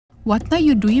What na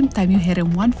you do him time you hear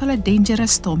him one fella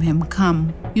dangerous storm him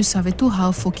come? You save to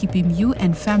how for keeping you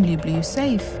and family blue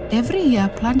safe. Every year,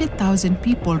 planted 1,000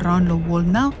 people round the world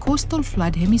now coastal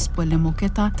flood hemi spoil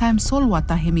moketa time sol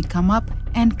water hemi come up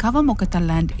and cover moketa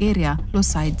land area lo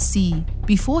side sea.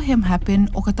 Before him happen,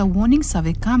 okata warning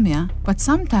save kamya, but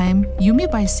sometime you may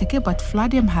by seke but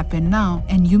flood him happen now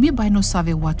and you may by no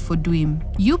save what for do him.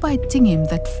 You by ting him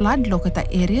that flood lokata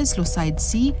areas lo side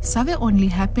sea save only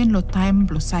happen lo time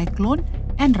lo cyclone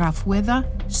and rough weather,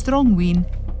 strong wind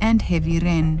and heavy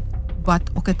rain. But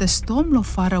okata storm lo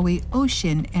faraway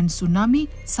ocean and tsunami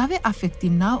save affect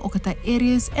him now okata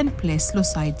areas and place lo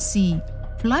side sea.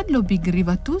 Flood lo big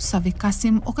river too save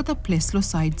kasim okata place lo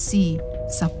side sea.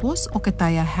 Suppose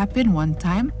okataya happen one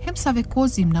time, him save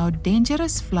cause him now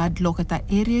dangerous flood lokata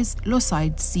areas lo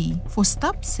side sea. For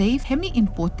stop safe, hemi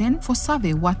important for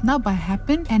save what now by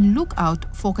happen and look out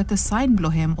for okata sign blow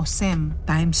him or sem.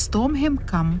 Time storm him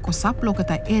come kosap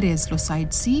lokata areas lo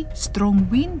side sea, strong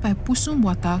wind by pusum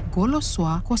water go lo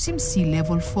swa cause him sea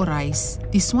level for rise.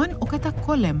 This one okata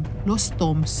call him lo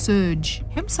storm surge.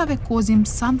 Him save cause him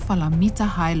some fala meter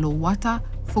high low water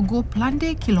for go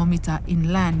plande kilometer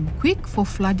inland, quick for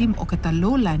flooding okata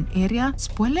lowland area,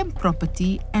 spoil him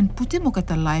property and put him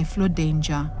okata life lo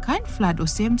danger. Kind flood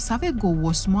osem save go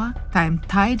wasmwa, time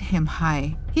tide him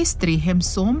high. History him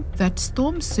som that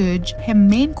storm surge him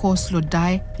main cause lo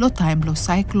die lo time lo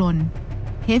cyclone.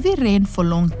 Heavy rain for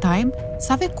long time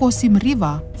save cause him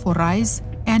river for rise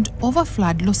and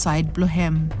overflood lo side blow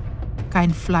him.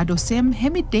 Kind flood osem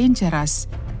hemi dangerous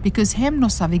because him no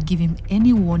save give him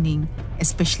any warning,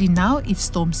 especially now if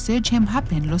storm surge him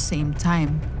happen lo same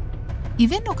time.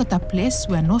 Even okata place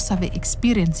where no save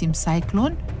experience him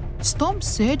cyclone, storm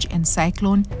surge and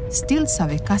cyclone still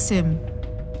save kasim.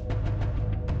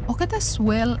 Okata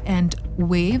swell and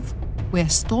wave where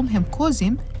storm him cause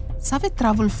him save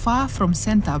travel far from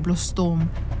center blow storm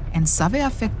and save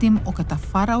affect him okata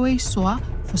faraway soa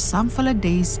for some fella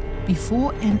days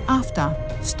before and after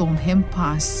storm him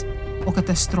pass.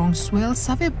 Okata strong swell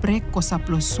save break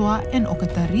kosaplo soa and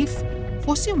okata reef,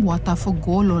 forcing water for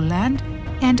go lo land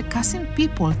and casting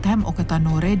people time okata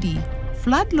no ready.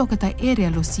 Flood lokata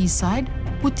area lo seaside,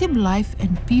 put him life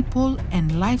and people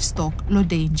and livestock lo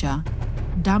danger.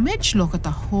 Damage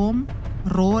lokata home,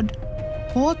 road,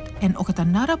 port and okata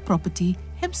nara property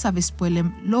him save spoil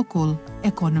him local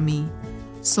economy.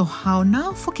 So how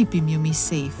now for keep him yumi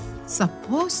safe?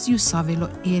 Suppose you save lo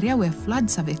area where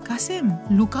flood save kasem.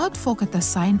 Look out for okata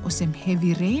sign osem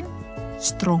heavy rain,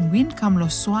 strong wind come lo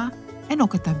swa, and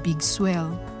okata big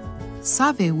swell.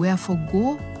 Save where for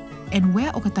go and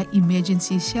where okata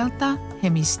emergency shelter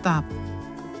hemi stop.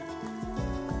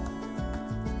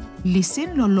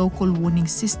 Listen lo local warning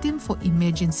system for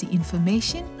emergency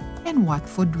information and what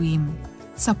for do him.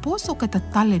 Suppose okata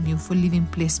talen you for living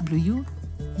place blue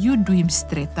you do him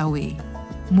straight away.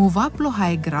 Move up lo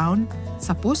high ground.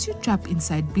 Suppose you trap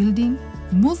inside building,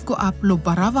 move go up lo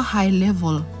barava high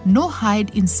level. No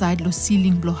hide inside lo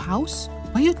ceiling blow house.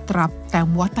 Why you trap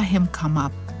time water him come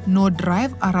up. No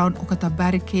drive around okata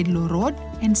barricade lo road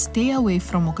and stay away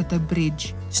from okata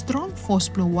bridge. Strong force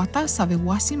blow water save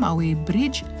wash him away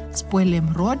bridge, spoil him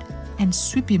road and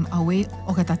sweep him away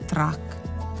okata track.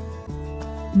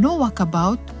 No walk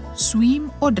about, swim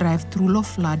or drive through lo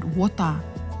flood water.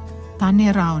 Turn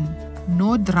around.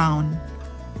 No drown.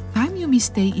 Time you may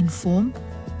stay informed,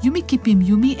 you may keep him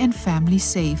yumi and family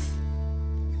safe.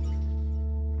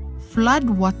 Flood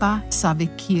water save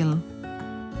kill.